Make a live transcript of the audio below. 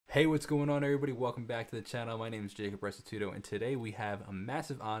Hey, what's going on, everybody? Welcome back to the channel. My name is Jacob Restituto, and today we have a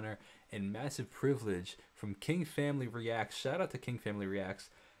massive honor and massive privilege from King Family Reacts. Shout out to King Family Reacts.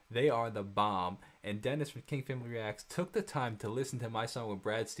 They are the bomb. And Dennis from King Family Reacts took the time to listen to my song with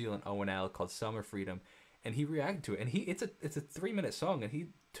Brad Steele and Owen Alec called Summer Freedom, and he reacted to it. And it's a 3-minute song, and he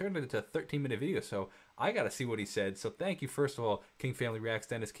turned it into a 13-minute video. So I got to see what he said. So thank you, first of all, King Family Reacts,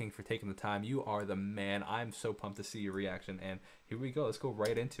 Dennis King, for taking the time. You are the man. I'm so pumped to see your reaction. And here we go. Let's go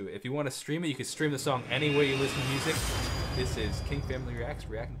right into it. If you want to stream it, you can stream the song any way you listen to music. This is King Family Reacts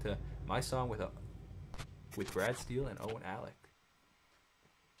reacting to my song with Brad Steele and Owen Alec.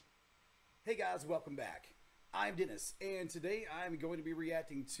 Hey guys, welcome back. I'm Dennis, and today I'm going to be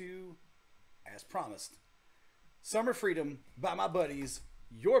reacting to, as promised, Summer Freedom by my buddies,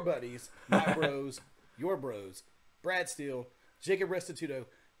 your buddies, my bros, your bros, Brad Steele, Jacob Restituto,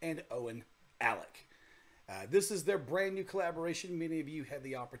 and Owen Alec. This is their brand new collaboration. Many of you had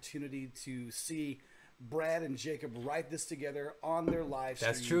the opportunity to see Brad and Jacob write this together on their live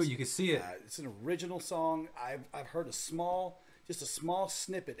streams. That's true. You can see it. It's an original song. I've heard just a small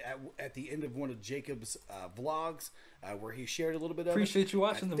snippet at the end of one of Jacob's vlogs where he shared a little bit of Appreciate you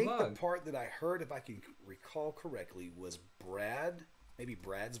watching the vlog. I think the part that I heard, if I can recall correctly, was maybe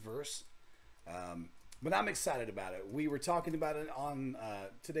Brad's verse. But I'm excited about it. We were talking about it on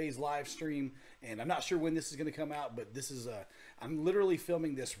today's live stream, and I'm not sure when this is going to come out, but this is I'm literally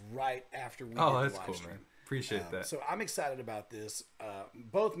filming this right after we did the live cool, stream. Man. Appreciate that. So I'm excited about this.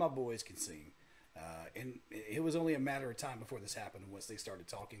 Both my boys can sing. And it was only a matter of time before this happened once they started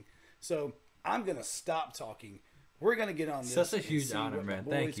talking. So I'm going to stop talking. We're going to get on this. Such a huge honor, man.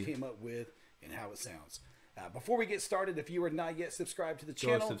 Thank you. Came up with and how it sounds. Before we get started, if you are not yet subscribed to the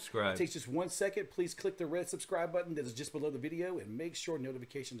channel, subscribe. It takes just 1 second. Please click the red subscribe button that is just below the video and make sure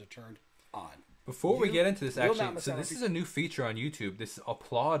notifications are turned on. Before we get into this, actually, so this is a new feature on YouTube. This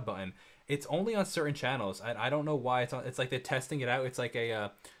applaud button. It's only on certain channels. I don't know why it's on. It's like they're testing it out. It's like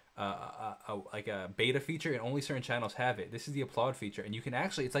a beta feature, and only certain channels have it. This is the applaud feature, and you can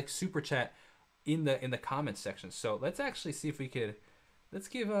actually, it's like super chat in the comments section. So let's actually see if we could, let's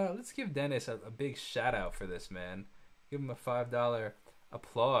give Dennis a big shout out for this, man. Give him a $5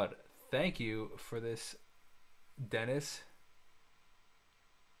 applaud. Thank you for this, Dennis.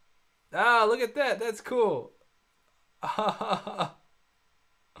 Ah, look at that. That's cool. Oh,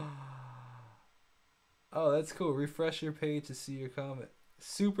 that's cool. Refresh your page to see your comment.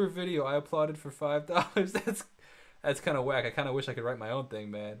 Super video. I applauded for $5. That's kind of whack. I kind of wish I could write my own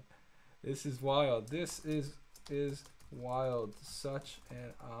thing, man. This is wild. This is wild. Such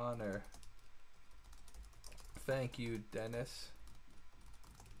an honor. Thank you, Dennis.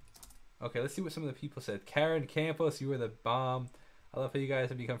 Okay, let's see what some of the people said. Karen Campos, you were the bomb. I love how you guys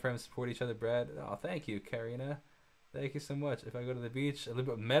have become friends, support each other, Brad. Oh, thank you, Karina. Thank you so much. If I go to the beach, a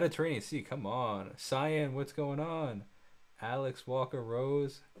little bit Mediterranean Sea. Come on, Cyan. What's going on? Alex Walker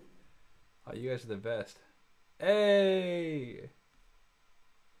Rose. Oh, you guys are the best. Hey!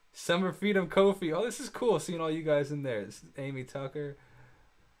 Summer Freedom Kofi. Oh, this is cool seeing all you guys in there. This is Amy Tucker.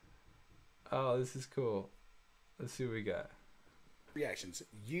 Oh, this is cool. Let's see what we got. Reactions.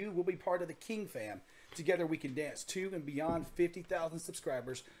 You will be part of the King fam. Together we can dance to and beyond 50,000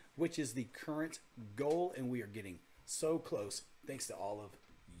 subscribers, which is the current goal, and we are getting so close thanks to all of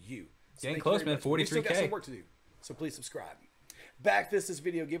you. So getting close, man. 43K. We still got some work to do. So please subscribe. Backfist this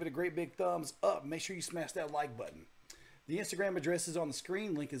video. Give it a great big thumbs up. Make sure you smash that like button. The Instagram address is on the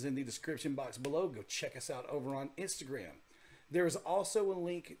screen. Link is in the description box below. Go check us out over on Instagram. There is also a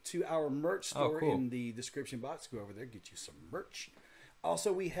link to our merch store in the description box. Go over there, get you some merch.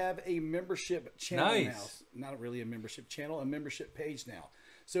 Also, we have a membership channel now. Not really a membership channel, a membership page now.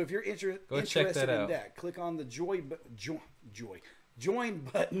 So if you're interested in that, click on the join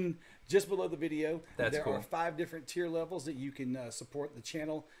button just below the video. There are 5 different tier levels that you can support the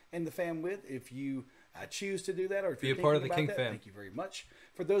channel and the fam with. If you choose to do that, or if you're part of the King fam, thank you very much.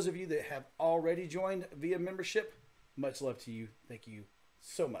 For those of you that have already joined via membership, much love to you. Thank you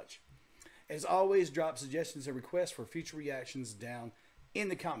so much. As always, drop suggestions and requests for future reactions down in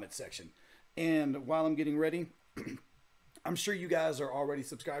the comment section. And while I'm getting ready, I'm sure you guys are already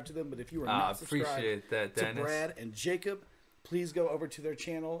subscribed to them, but if you are not subscribed to Brad and Jacob, please go over to their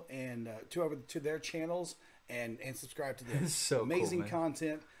channel and to their channels and subscribe to them. So amazing cool,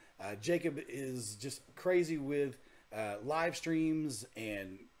 content. Jacob is just crazy with live streams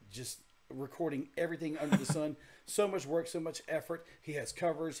and just recording everything under the sun. So much work, so much effort. He has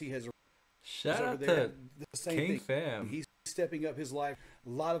covers. He has shout out to the same King thing. fam. He's stepping up his life. A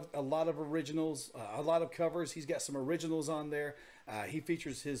lot of originals, a lot of covers. He's got some originals on there. He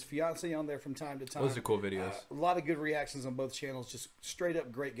features his fiance on there from time to time. Those are cool videos. A lot of good reactions on both channels. Just straight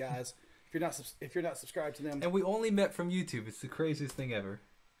up great guys. If you're not subscribed to them, and we only met from YouTube. It's the craziest thing ever.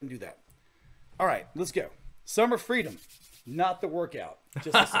 Do that. All right, let's go. Summer freedom, not the workout.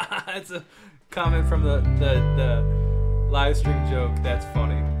 Just a That's a comment from the live stream joke. That's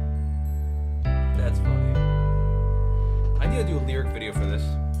funny. That's funny. I need to do a lyric video for this.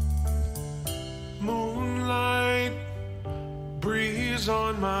 Moonlight, breeze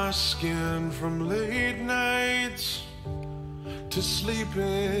on my skin from late nights to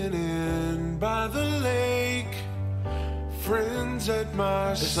sleeping in by the lake. Friends at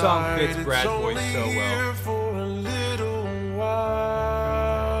my this side. This song fits Brad's voice so well. For a little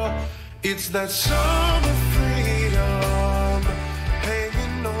while. It's that summer freedom,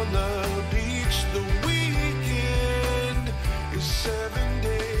 hanging on the beach. The weekend is 7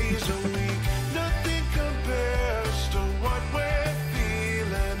 days a week. Nothing compares to what we're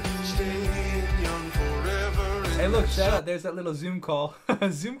feeling. Staying young forever. Hey, look, shout out. There's that little Zoom call.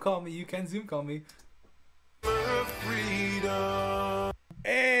 Zoom call me. You can Zoom call me. Freedom.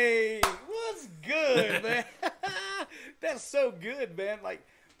 Hey, what's good, man? That's so good, man. Like,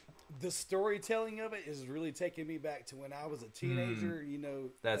 the storytelling of it is really taking me back to when I was a teenager, you know.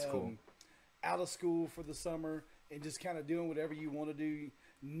 That's cool. Out of school for the summer and just kind of doing whatever you want to do.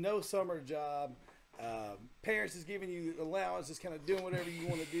 No summer job. Parents is giving you allowance, just kind of doing whatever you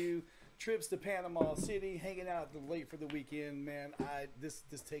want to do. Trips to Panama City, hanging out at the lake for the weekend, man. This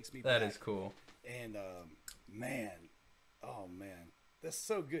takes me back. That is cool. And man, oh man, that's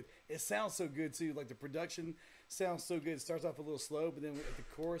so good. It sounds so good too. Like the production sounds so good. It starts off a little slow, but then at the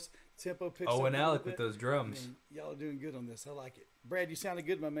chorus, tempo picks up. Oh, and Alec bit. with those drums. Man, y'all are doing good on this. I like it. Brad, you sounded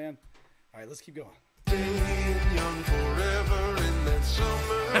good, my man. All right, let's keep going. Staying young forever in that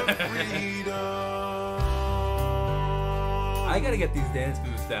summer freedom. I gotta get these dance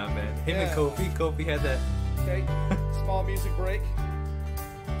moves down, man. Him and Kofi. Kofi had that. Okay, small music break.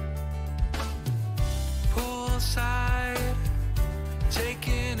 Poolside,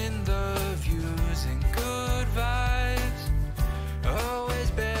 taking in the views and good vibes.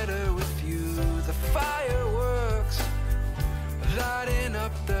 Always better with you. The fireworks lighting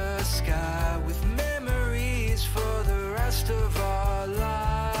up the sky with memories for the rest of our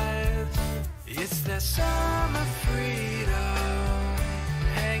lives. It's that summer freedom,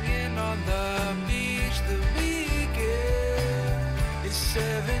 hanging on the beach. The weekend is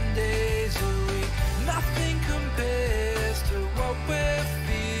 7 days a week. Nothing compares to what we're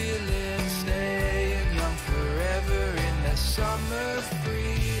feeling. Staying young forever in that summer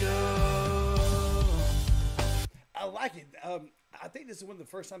freedom. I like it. I think this is one of the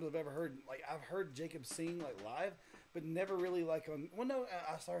first times I've ever heard, like, I've heard Jacob sing like live, but never really like on. Well, no,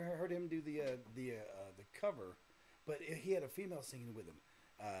 I heard him do the cover, but he had a female singing with him.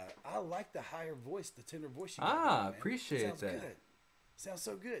 I like the higher voice, the tender voice. You got, man. Appreciate Sounds that. Good. Sounds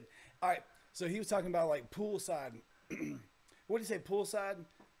so good. All right, so he was talking about like poolside. What did he say? Poolside.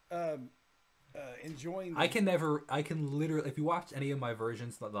 Enjoying. I can literally, if you watch any of my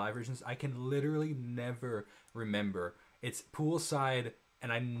versions, the live versions, I can literally never remember. It's poolside,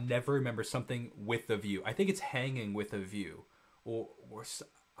 and I never remember something with a view. I think it's hanging with a view, or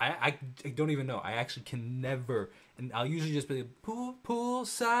I don't even know. I actually can never, and I'll usually just be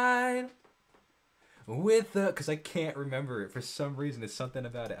poolside with the, because I can't remember it for some reason. It's something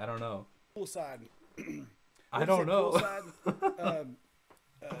about it. I don't know. Poolside. I don't know. Poolside,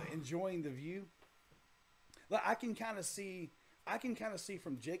 enjoying the view. I can kind of see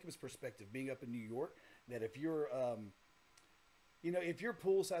from Jacob's perspective, being up in New York, that if you're if you're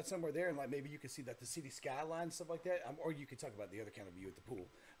poolside somewhere there, and like maybe you can see like the city skyline and stuff like that, or you could talk about the other kind of view at the pool.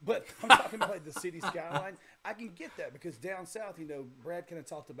 But I'm talking about like the city skyline. I can get that because down south, Brad kind of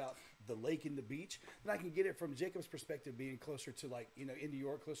talked about the lake and the beach, and I can get it from Jacob's perspective, being closer to like in New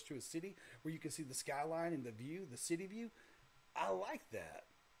York, closer to a city where you can see the skyline and the view, the city view. I like that.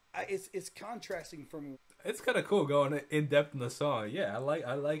 It's contrasting from. It's kind of cool going in depth in the song. Yeah, I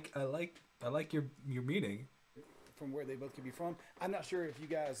like your meaning. From where they both could be from. I'm not sure if you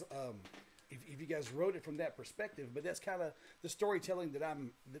guys if you guys wrote it from that perspective, but that's kind of the storytelling that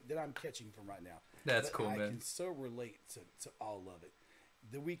I'm catching from right now. That's cool, man. I can so relate to all of it.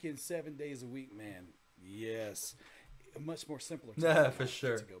 The weekend, 7 days a week, man. Yes, a much more simpler time for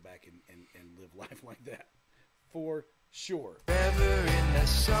sure to go back and live life like that, for sure. Forever in that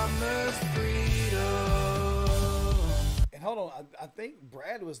summer freedom. And hold on, I think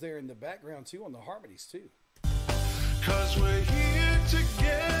Brad was there in the background too on the harmonies too. 'Cause we're here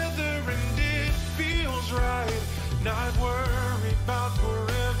together and it feels right. Not worried about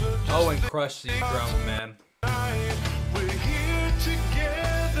forever. Oh, and Crush the drums, man. We're here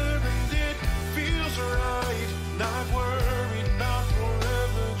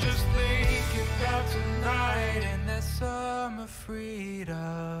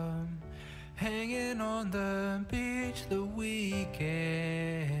on the beach the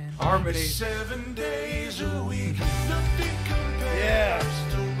weekend. Harmony. 7 days a week, nothing compares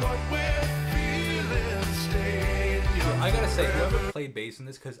to what we're feeling. Staying young. I gotta say, whoever played bass in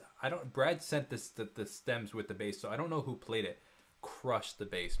this, because I don't. Brad sent this the stems with the bass, so I don't know who played it. Crushed the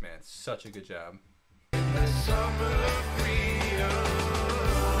bass, man. Such a good job. The summer freedom.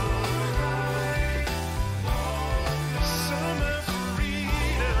 Summer freedom.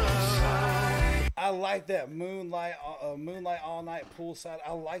 I like that moonlight all night poolside.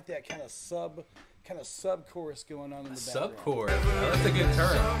 I like that kind of sub chorus going on in the Sub background. chorus. Oh, that's a good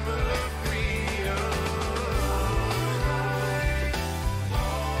term. Summer freedom.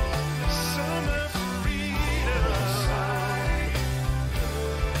 Summer freedom.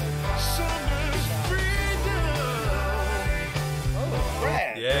 Summer's freedom. Oh,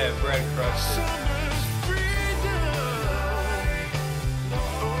 Brad. Yeah, Brad crushed it. Summer's freedom.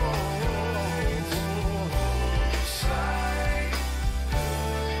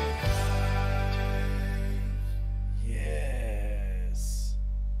 Yes.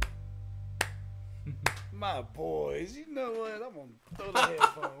 My boys, you know what? I'm gonna throw the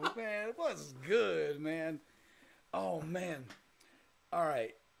headphones, man. It was good, man. Oh man. All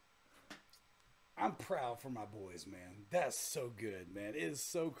right. I'm proud for my boys, man. That's so good, man. It is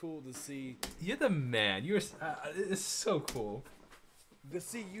so cool to see. You're the man. You're. It's so cool. To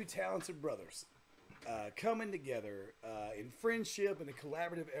see you talented brothers coming together in friendship and a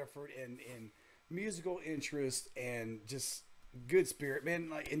collaborative effort and musical interest and just good spirit, man.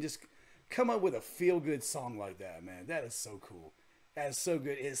 Like, and just come up with a feel good song like that, man. That is so cool. That is so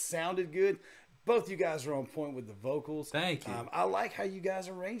good. It sounded good. Both you guys are on point with the vocals. Thank you. I like how you guys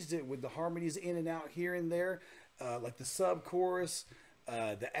arranged it with the harmonies in and out here and there, like the sub chorus,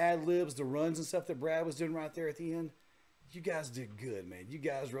 the ad libs, the runs and stuff that Brad was doing right there at the end. You guys did good, man. You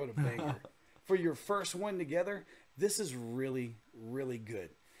guys wrote a banger. For your first one together, this is really, really good.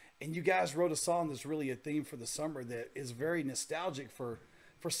 And you guys wrote a song that's really a theme for the summer that is very nostalgic for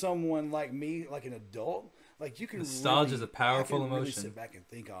someone like me, like an adult. Like, you can Nostalgia is a powerful I can really emotion. sit back and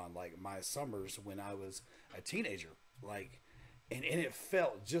think on like my summers when I was a teenager, like, and it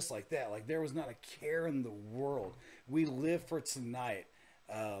felt just like that. Like, there was not a care in the world. We lived for tonight,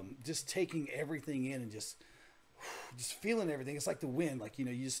 just taking everything in and just feeling everything. It's like the wind. Like, you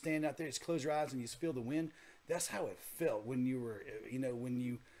know, you just stand out there, just close your eyes and you just feel the wind. That's how it felt when you were, you know,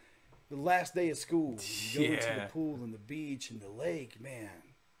 the last day of school, you go to the pool and the beach and the lake, man.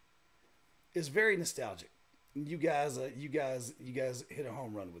 It's very nostalgic. You guys hit a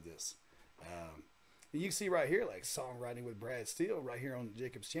home run with this. You can see right here, like, songwriting with Brad Steele right here on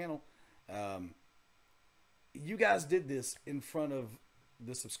Jacob's channel. You guys did this in front of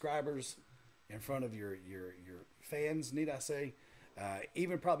the subscribers, in front of your fans, need I say?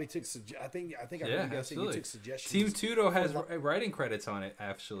 Even probably took I think I heard you guys say you took suggestions. Team Tudo has writing credits on it,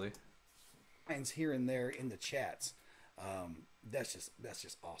 actually. And here and there in the chats. That's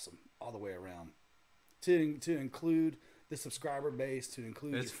just awesome all the way around. To include the subscriber base, to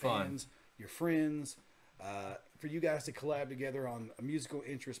include your fans, your friends, for you guys to collab together on a musical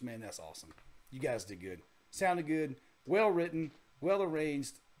interest, man, that's awesome. You guys did good. Sounded good, well written, well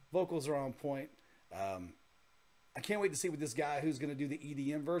arranged. Vocals are on point. I can't wait to see what this guy who's going to do the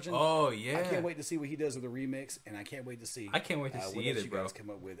EDM version. Oh yeah! I can't wait to see what he does with the remix, and I can't wait to see. I can't wait to see what either, you guys come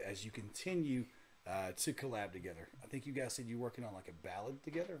up with as you continue to collab together. I think you guys said you're working on like a ballad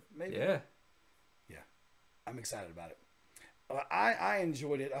together, maybe. Yeah. Yeah, I'm excited about it. I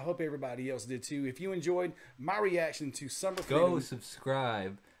enjoyed it. I hope everybody else did too. If you enjoyed my reaction to Summer Freedom, go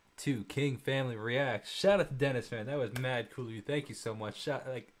subscribe to King Family Reacts. Shout out to Dennis, man. That was mad cool of you. Thank you so much.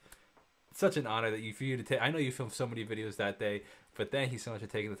 Such an honor that for you to take. I know you filmed so many videos that day, but thank you so much for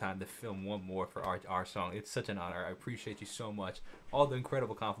taking the time to film one more for our song. It's such an honor. I appreciate you so much. All the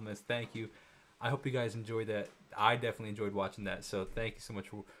incredible compliments. Thank you. I hope you guys enjoyed that. I definitely enjoyed watching that. So thank you so much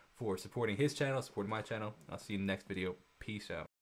for supporting his channel, supporting my channel. I'll see you in the next video. Peace out.